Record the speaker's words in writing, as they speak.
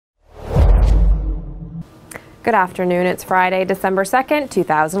Good afternoon. It's Friday, December 2nd,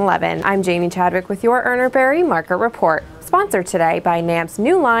 2011. I'm Jamie Chadwick with your Urner Barry Market Report, sponsored today by NAMP's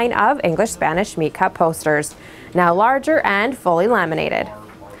new line of English-Spanish meat cup posters, now larger and fully laminated.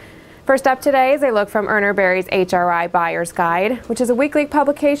 First up today is a look from Urner Barry's HRI Buyer's Guide, which is a weekly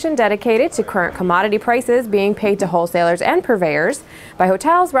publication dedicated to current commodity prices being paid to wholesalers and purveyors by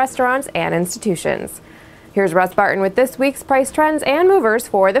hotels, restaurants, and institutions. Here's Russ Barton with this week's price trends and movers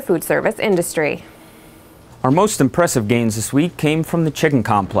for the food service industry. Our most impressive gains this week came from the chicken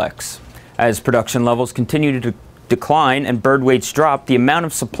complex. As production levels continue to decline and bird weights drop, the amount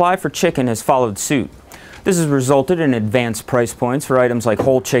of supply for chicken has followed suit. This has resulted in advanced price points for items like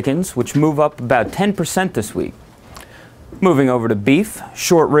whole chickens, which move up about 10% this week. Moving over to beef,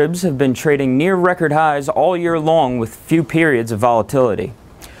 short ribs have been trading near record highs all year long with few periods of volatility.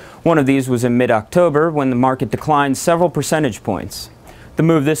 One of these was in mid-October when the market declined several percentage points. The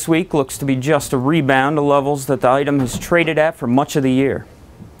move this week looks to be just a rebound to levels that the item has traded at for much of the year.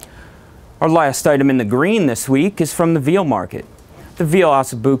 Our last item in the green this week is from the veal market. The veal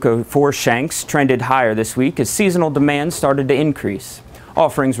ossobuco 4 shanks trended higher this week as seasonal demand started to increase.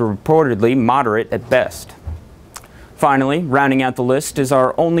 Offerings were reportedly moderate at best. Finally, rounding out the list is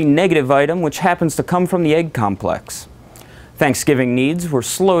our only negative item, which happens to come from the egg complex. Thanksgiving needs were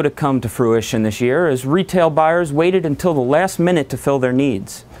slow to come to fruition this year as retail buyers waited until the last minute to fill their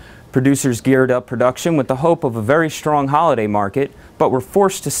needs. Producers geared up production with the hope of a very strong holiday market, but were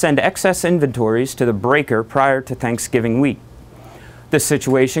forced to send excess inventories to the breaker prior to Thanksgiving week. This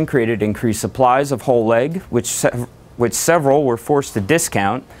situation created increased supplies of whole egg, which several were forced to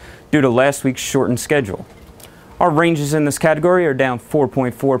discount due to last week's shortened schedule. Our ranges in this category are down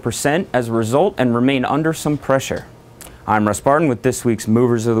 4.4% as a result and remain under some pressure. I'm Russ Barton with this week's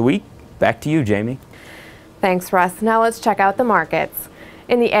Movers of the Week. Back to you, Jamie. Thanks, Russ. Now let's check out the markets.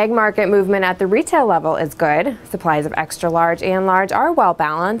 In the egg market, movement at the retail level is good. Supplies of extra large and large are well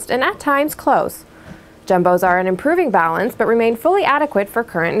balanced and at times close. Jumbos are in improving balance but remain fully adequate for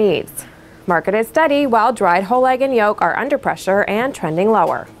current needs. Market is steady while dried whole egg and yolk are under pressure and trending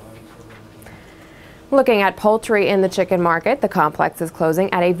lower. Looking at poultry in the chicken market, the complex is closing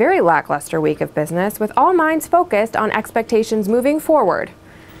at a very lackluster week of business with all minds focused on expectations moving forward.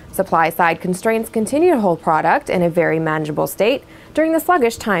 Supply-side constraints continue to hold product in a very manageable state during the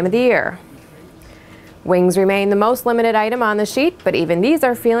sluggish time of the year. Wings remain the most limited item on the sheet, but even these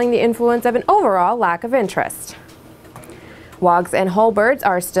are feeling the influence of an overall lack of interest. Wogs and whole birds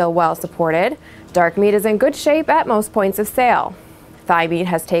are still well supported. Dark meat is in good shape at most points of sale. Thigh meat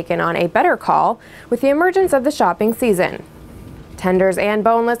has taken on a better call with the emergence of the shopping season. Tenders and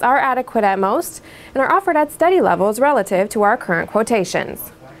boneless are adequate at most and are offered at steady levels relative to our current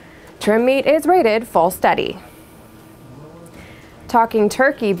quotations. Trim meat is rated full steady. Talking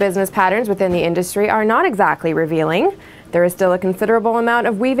turkey, business patterns within the industry are not exactly revealing. There is still a considerable amount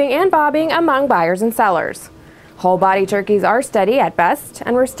of weaving and bobbing among buyers and sellers. Whole body turkeys are steady at best,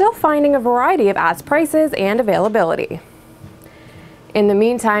 and we're still finding a variety of asked prices and availability. In the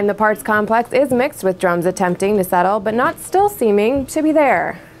meantime, the parts complex is mixed with drums attempting to settle, but not still seeming to be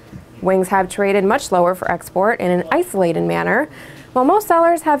there. Wings have traded much lower for export in an isolated manner, while most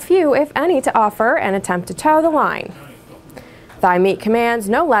sellers have few, if any, to offer and attempt to toe the line. Thigh meat commands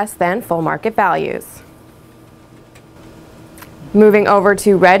no less than full market values. Moving over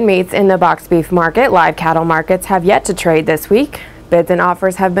to red meats in the boxed beef market, live cattle markets have yet to trade this week. Bids and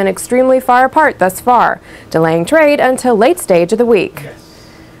offers have been extremely far apart thus far, delaying trade until late stage of the week.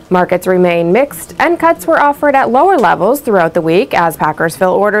 Markets remain mixed, and cuts were offered at lower levels throughout the week as packers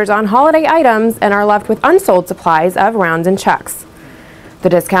fill orders on holiday items and are left with unsold supplies of rounds and chucks. The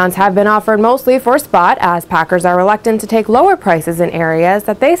discounts have been offered mostly for spot as packers are reluctant to take lower prices in areas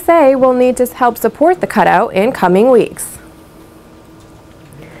that they say will need to help support the cutout in coming weeks.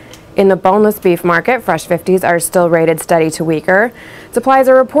 In the boneless beef market, fresh 50s are still rated steady to weaker. Supplies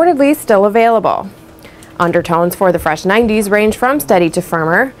are reportedly still available. Undertones for the fresh 90s range from steady to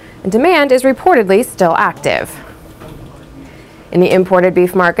firmer, and demand is reportedly still active. In the imported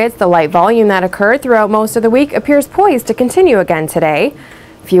beef markets, the light volume that occurred throughout most of the week appears poised to continue again today.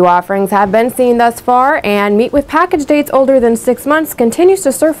 Few offerings have been seen thus far, and meat with package dates older than 6 months continues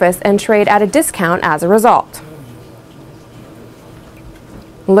to surface and trade at a discount as a result.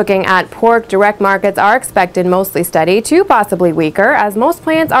 Looking at pork, direct markets are expected mostly steady to possibly weaker as most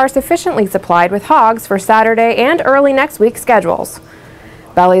plants are sufficiently supplied with hogs for Saturday and early next week's schedules.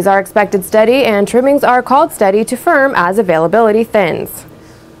 Bellies are expected steady and trimmings are called steady to firm as availability thins.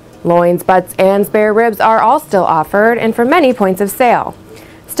 Loins, butts, and spare ribs are all still offered and for many points of sale.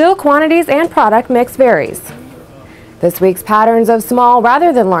 Still, quantities and product mix varies. This week's patterns of small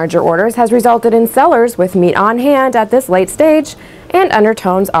rather than larger orders has resulted in sellers with meat on hand at this late stage, and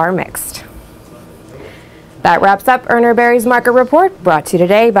undertones are mixed. That wraps up Urner Barry's Market Report, brought to you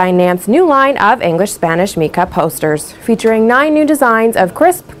today by NAMP's new line of English-Spanish meat cut posters, featuring 9 new designs of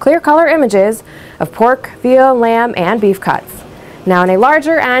crisp, clear color images of pork, veal, lamb, and beef cuts, now in a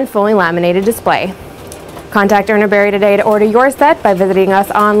larger and fully laminated display. Contact Urner Barry today to order your set by visiting us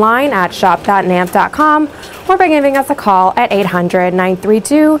online at shop.namp.com or by giving us a call at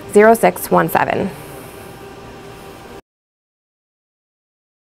 800-932-0617.